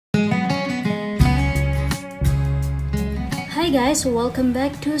Hi guys, welcome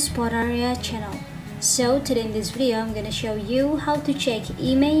back to Spot Area channel. So today in this video I'm gonna show you how to check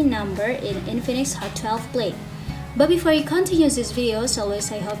Imei number in Infinix Hot 12 Play. But before you continue this video, as always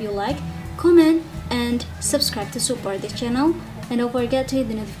I hope you like, comment and subscribe to support this channel, and don't forget to hit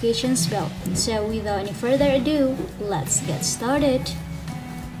the notifications bell. So without any further ado, let's get started.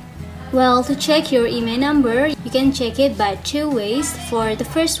 Well, to check your Imei number, you can check it by two ways. For the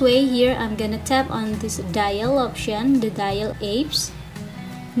first way, here I'm gonna tap on this dial option, the dial apes.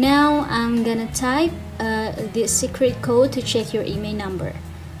 Now I'm gonna type the secret code to check your Imei number.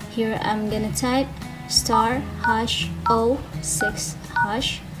 Here I'm gonna type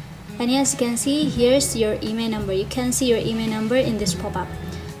 *#06#, and as you can see, here's your Imei number. You can see your Imei number in this pop-up.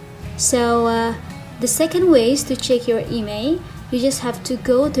 So the second way is to check your Imei. You just have to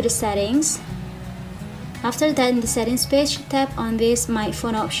go to the settings. After that, in the settings page, tap on this My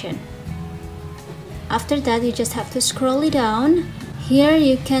Phone option. After that, you just have to scroll it down. Here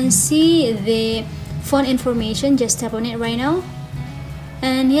you can see the phone information. Just tap on it right now.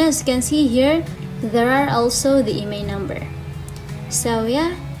 And yes, you can see here there are also the Imei number. So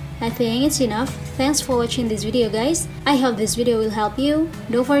yeah, I think it's enough. Thanks for watching this video, guys. I hope this video will help you.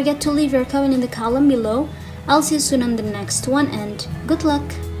 Don't forget to leave your comment in the column below. I'll see you soon on the next one, and good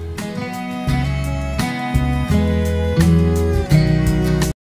luck!